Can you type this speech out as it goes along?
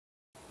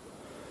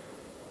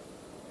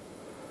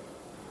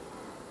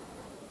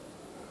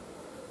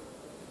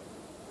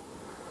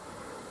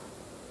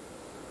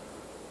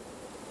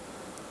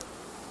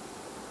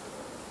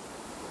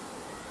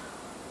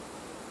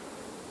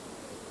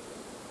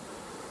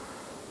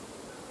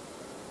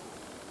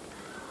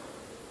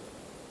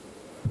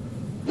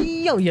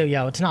Yo,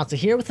 Tonatsu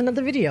here with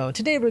another video.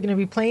 Today we're going to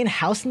be playing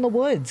House in the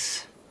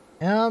Woods.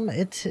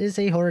 It is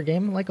a horror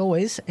game, like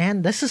always,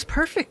 and this is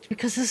perfect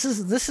because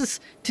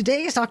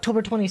today is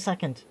October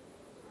 22nd.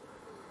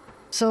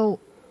 So,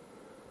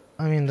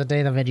 I mean, the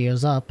day the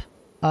video's up.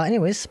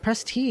 Anyways,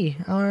 press T,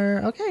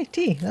 okay,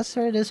 T, that's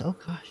where it is. Oh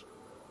gosh.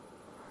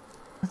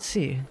 Let's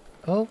see.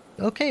 Oh,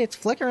 okay, it's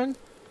flickering.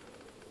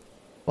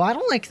 Well, I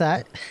don't like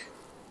that.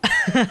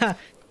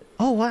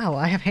 Oh wow,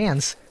 I have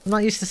hands. I'm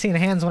not used to seeing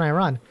hands when I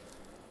run.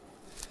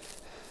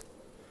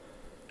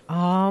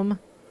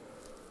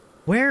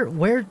 Where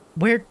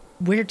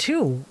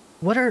to?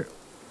 What are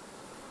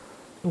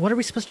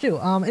we supposed to do?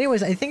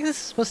 Anyways, I think this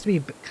is supposed to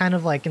be kind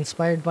of like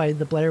inspired by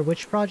the Blair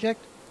Witch Project.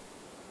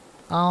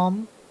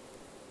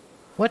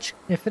 Which,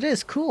 if it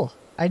is, cool.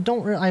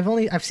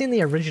 I've seen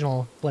the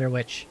original Blair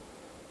Witch.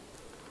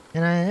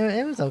 And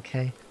it was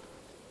okay.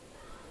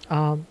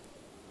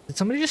 Did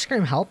somebody just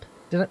scream help?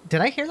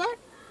 Did I hear that?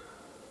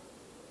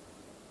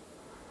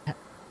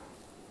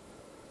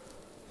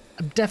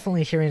 I'm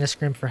definitely hearing a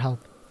scream for help.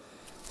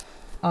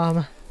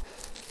 I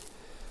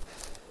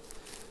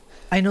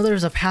know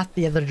there's a path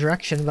the other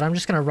direction, but I'm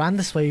just gonna run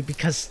this way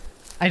because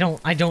I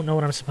don't know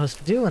what I'm supposed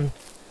to do, and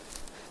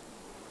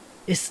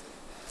it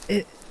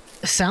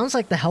sounds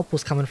like the help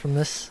was coming from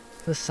this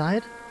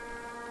side.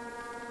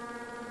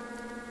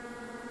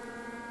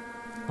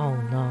 Oh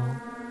no.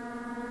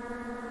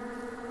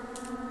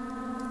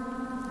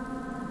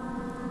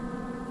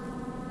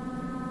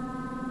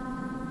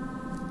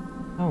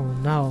 Oh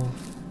no.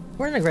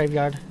 We're in a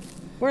graveyard.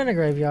 We're in a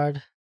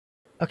graveyard.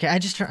 Okay, I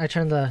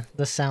turned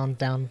the sound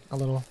down a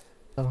little.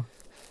 So.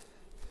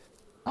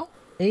 Oh,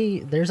 hey,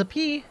 there's a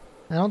P.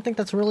 I don't think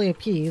that's really a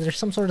P. There's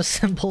some sort of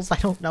symbols. I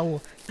don't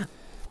know.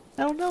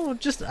 I don't know.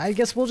 I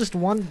guess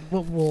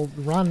we'll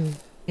run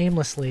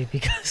aimlessly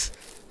because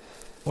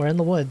we're in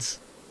the woods.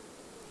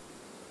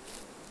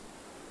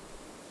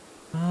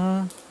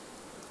 I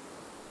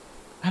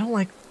don't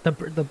like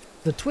the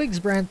twigs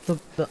branch.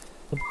 The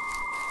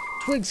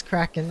twigs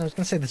cracking. I was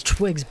gonna say the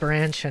twigs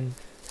branch and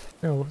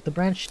no, the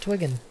branch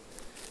twigging.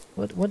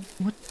 What?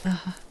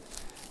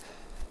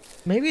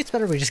 Maybe it's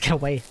better we just get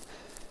away.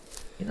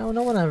 You know,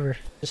 no one ever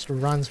just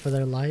runs for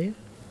their life.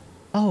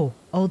 Oh,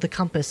 the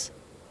compass.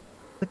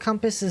 The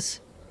compass is...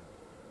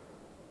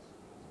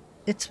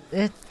 It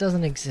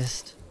doesn't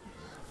exist.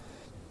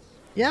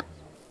 Yep.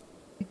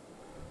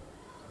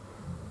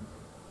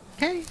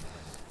 Okay.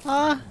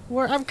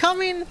 I'm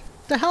coming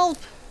to help.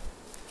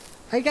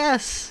 I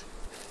guess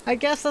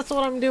that's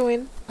what I'm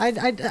doing. I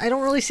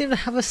don't really seem to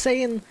have a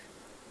say in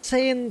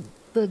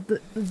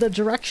the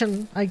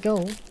direction I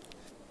go.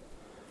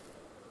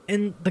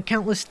 And the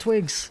countless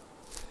twigs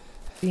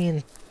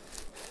being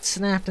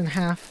snapped in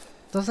half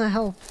doesn't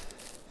help.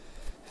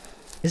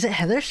 Is it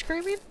Heather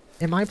screaming?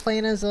 Am I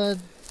playing as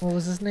what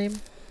was his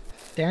name?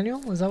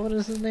 Daniel? Is that what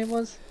his name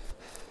was?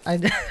 I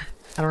don't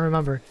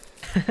remember.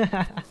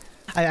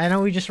 I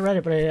know we just read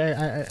it, but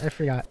I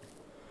forgot.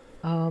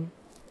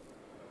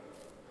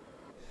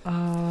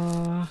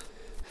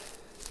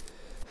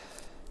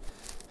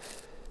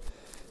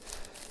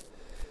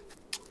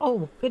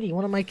 Oh, goody,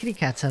 one of my kitty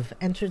cats have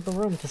entered the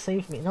room to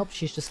save me. Nope,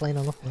 she's just laying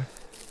on the floor.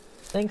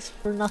 Thanks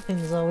for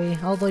nothing, Zoe,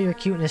 although your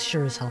cuteness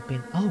sure is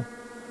helping. Oh.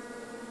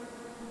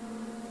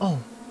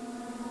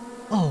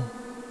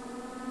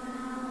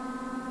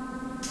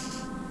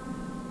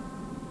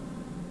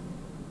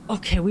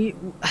 Okay,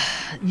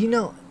 you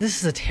know, this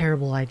is a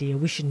terrible idea.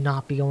 We should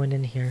not be going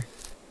in here.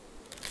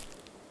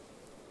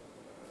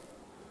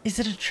 Is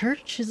it a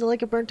church? Is it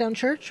like a burnt down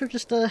church or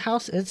just a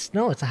house?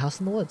 No, it's a house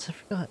in the woods. I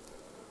forgot.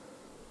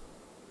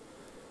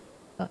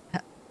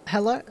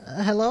 Hello?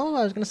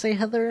 I was gonna say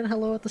Heather and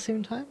hello at the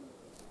same time.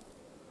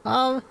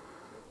 I'm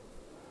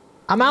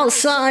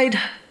outside.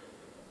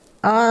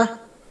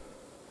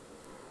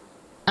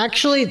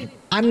 Actually,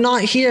 I'm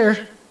not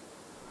here.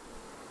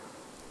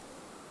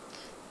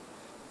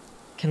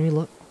 Can we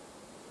look?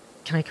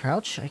 Can I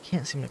crouch? I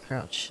can't seem to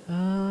crouch.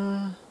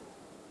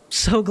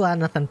 So glad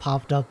nothing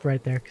popped up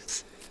right there,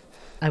 because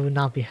I would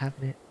not be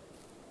having it.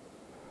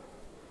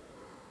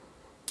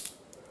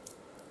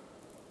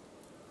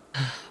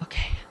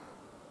 Okay.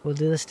 We'll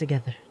do this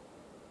together.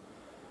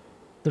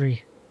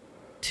 3,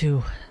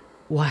 2,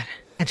 1,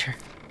 enter.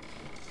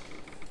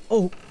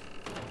 Oh!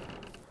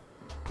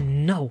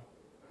 No.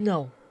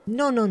 No.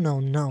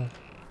 No.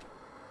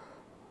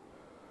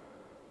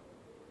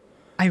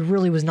 I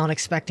really was not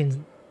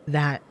expecting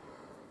that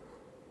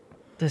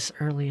this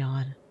early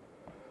on.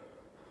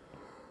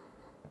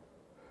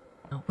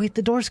 Oh, wait,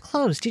 the door's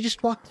closed. He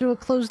just walked through a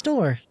closed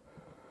door.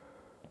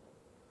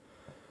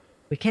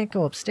 We can't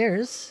go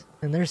upstairs,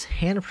 and there's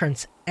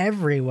handprints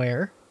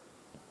everywhere.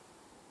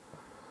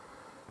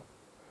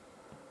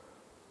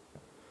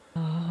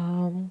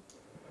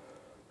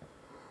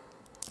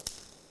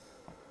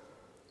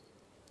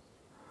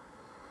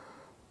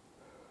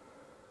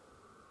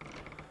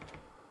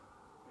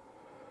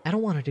 I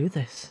don't want to do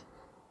this.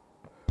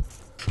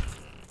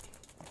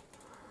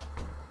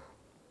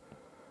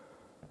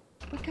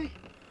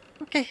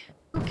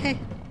 Okay.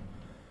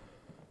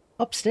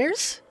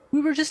 Upstairs?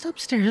 We were just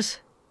upstairs.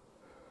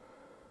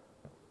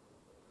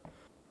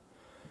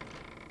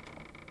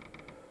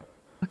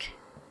 Okay.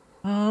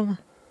 Well,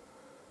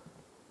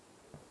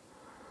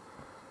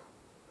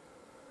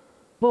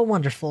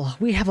 wonderful.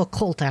 We have a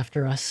cult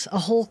after us. A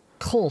whole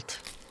cult.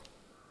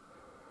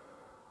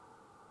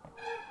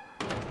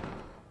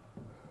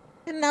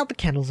 And now the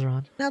candles are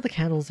on. Now the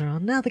candles are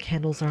on. Now the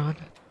candles are on.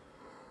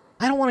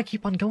 I don't want to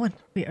keep on going.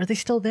 Wait, are they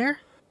still there? Are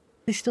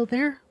they still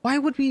there? Why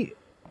would we...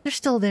 They're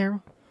still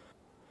there.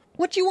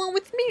 What do you want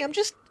with me?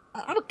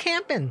 I'm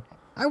camping.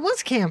 I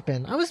was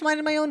camping. I was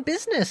minding my own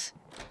business.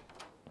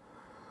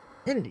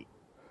 And,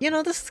 you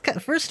know, this is...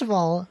 First of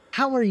all,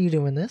 how are you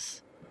doing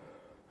this?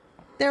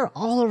 They're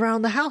all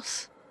around the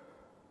house.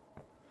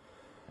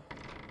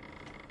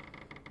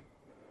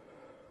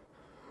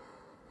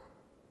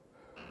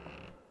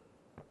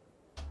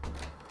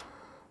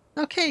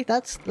 Okay,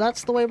 that's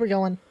the way we're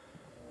going.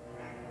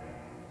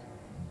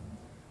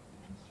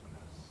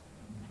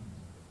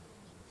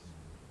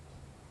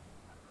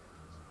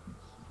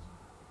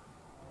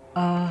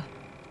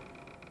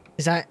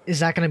 Is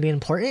that gonna be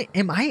important?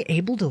 Am I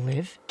able to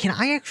live? Can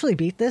I actually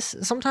beat this?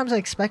 Sometimes I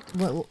expect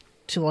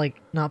to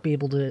like not be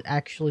able to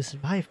actually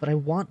survive, but I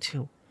want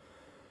to.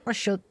 I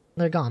show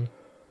they're gone.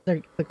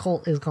 The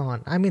cult is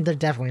gone. I mean, they're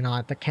definitely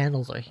not. The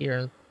candles are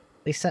here.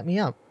 They set me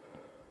up.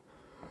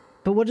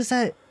 But what is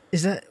that?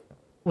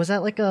 Was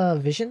that like a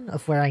vision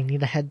of where I need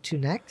to head to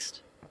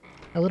next?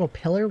 A little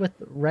pillar with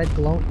red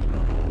glow.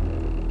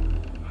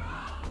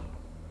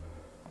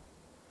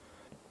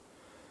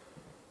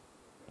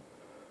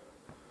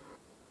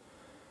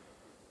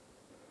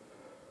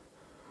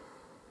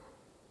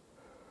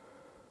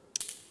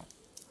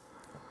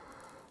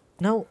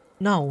 No,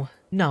 no,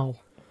 no,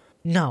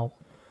 no,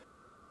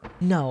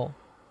 no.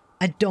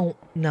 I don't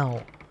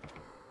know.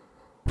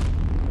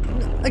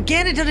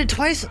 Again, it did it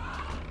twice.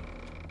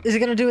 Is it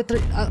gonna do it three?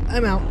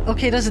 I'm out.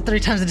 Okay, it does it 3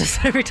 times. It does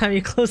it every time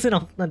you close it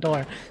open the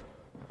door.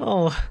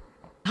 Oh,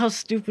 how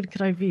stupid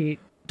could I be?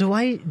 Do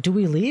we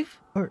leave?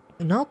 Or,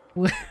 nope.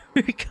 We're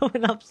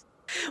going up.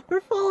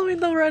 We're following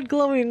the red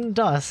glowing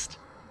dust.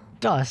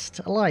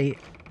 Light.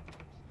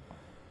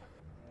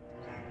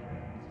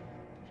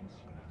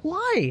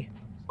 Why?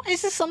 Why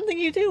is this something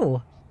you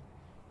do?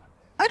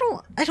 I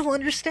don't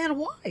understand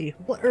why.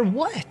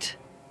 What?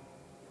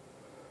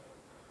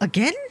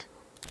 Again?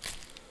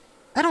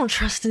 I don't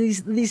trust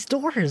these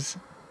doors.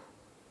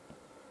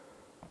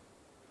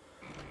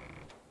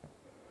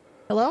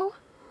 Hello?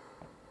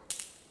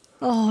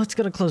 Oh, it's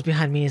gonna close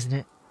behind me, isn't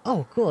it?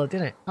 Oh, cool, it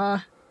didn't.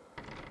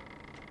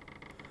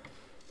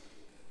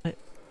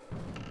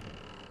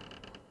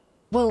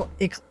 Well,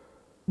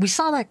 we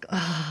saw that.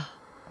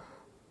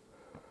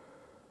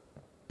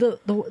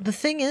 The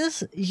thing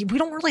is, we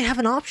don't really have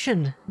an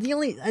option. The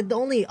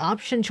only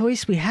option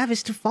choice we have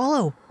is to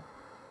follow.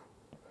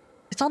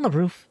 It's on the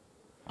roof.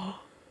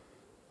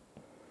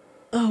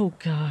 Oh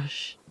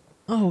gosh.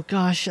 Oh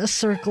gosh, a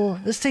circle.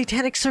 A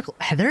satanic circle.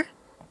 Heather?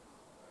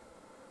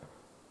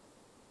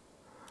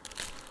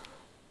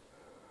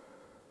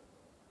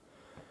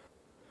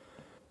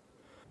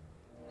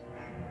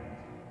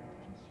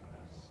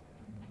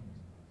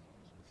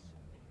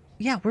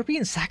 Yeah, we're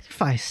being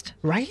sacrificed,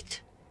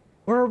 right?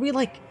 Or are we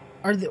like,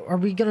 are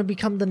we gonna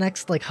become the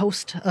next like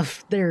host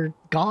of their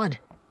god?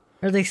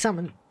 Are they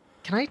summon?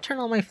 Can I turn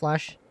on my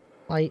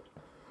flashlight?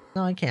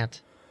 No, I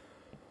can't.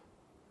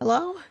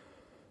 Hello?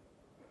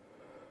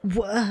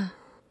 What?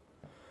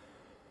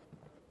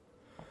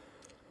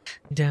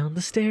 Down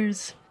the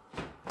stairs.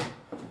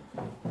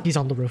 He's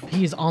on the roof.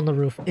 He is on the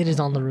roof. It is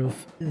on the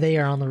roof. They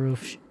are on the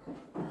roof.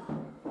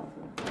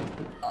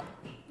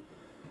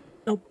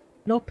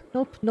 Nope.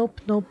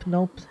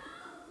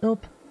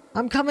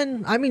 I'm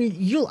coming. I mean,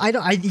 you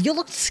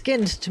looked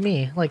skinned to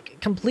me, like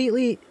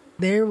completely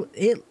there.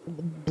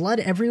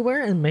 Blood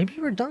everywhere, and maybe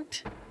you were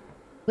dunked,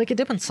 like a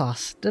dipping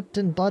sauce, dipped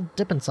in blood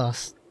dipping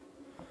sauce.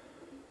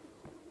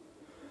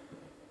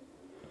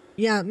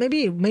 Yeah,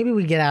 maybe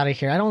we get out of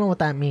here. I don't know what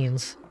that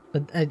means,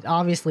 but it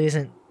obviously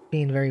isn't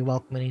being very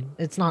welcoming.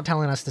 It's not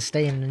telling us to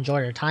stay and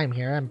enjoy our time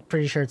here. I'm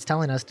pretty sure it's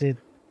telling us to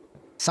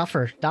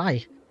suffer,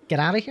 die. Get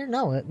out of here?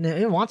 No,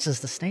 it wants us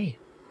to stay.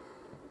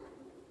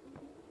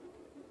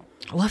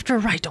 Left or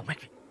right? Don't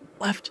make me.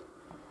 Left.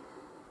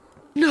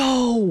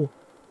 No!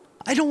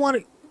 I don't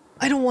want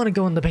to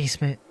go in the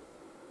basement.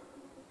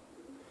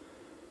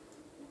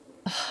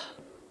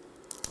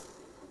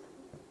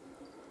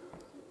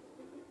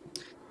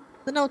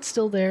 The note's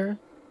still there.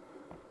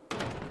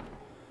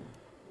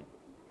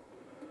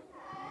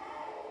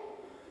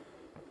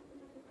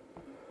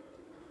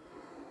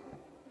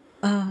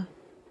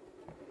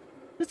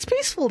 It's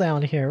peaceful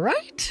down here,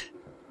 right?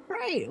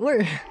 Right,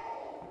 we're...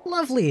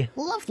 Lovely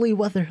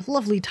weather,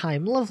 lovely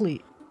time,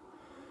 lovely...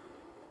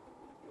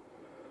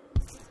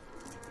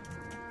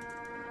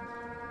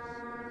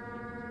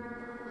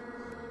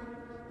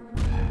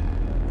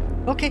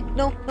 Okay,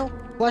 no.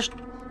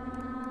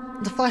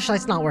 The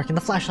flashlight's not working,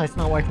 the flashlight's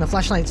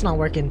not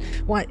working.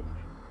 Why?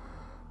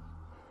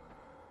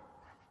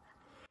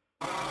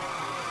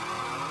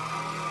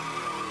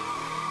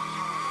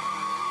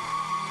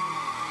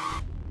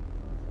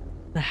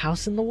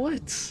 house in the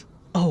woods.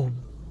 Oh,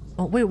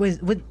 wait.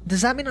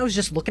 Does that mean I was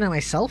just looking at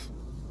myself?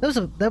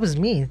 That was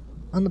me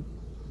on the.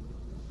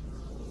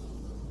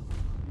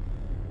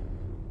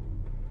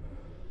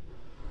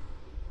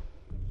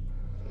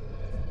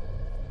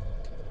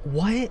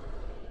 What?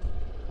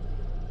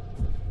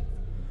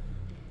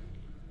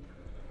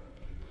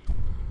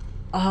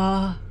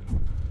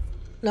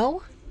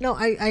 No,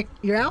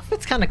 your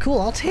outfit's kind of cool.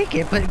 I'll take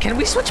it, but can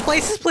we switch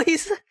places,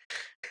 please?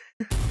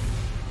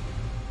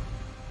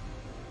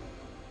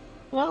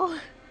 Well,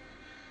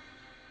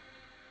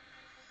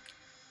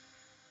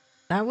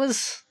 that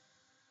was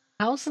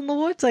House in the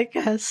Woods, I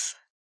guess.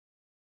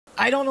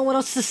 I don't know what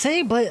else to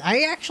say, but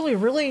I actually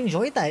really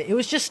enjoyed that. It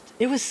was just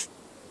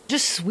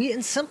sweet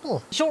and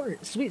simple.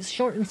 Sweet,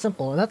 short and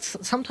simple.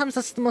 Sometimes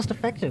that's the most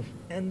effective.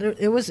 And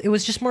it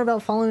was just more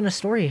about following a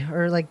story,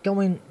 or like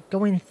going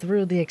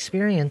through the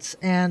experience.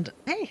 And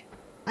hey,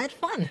 I had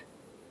fun.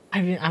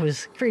 I mean, I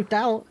was creeped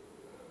out,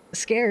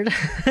 scared.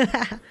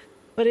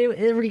 But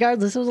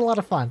regardless, it was a lot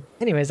of fun.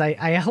 Anyways,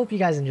 I hope you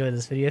guys enjoyed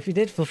this video. If you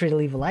did, feel free to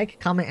leave a like,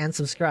 comment, and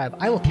subscribe.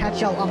 I will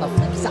catch y'all on the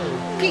flip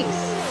side.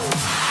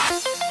 Peace!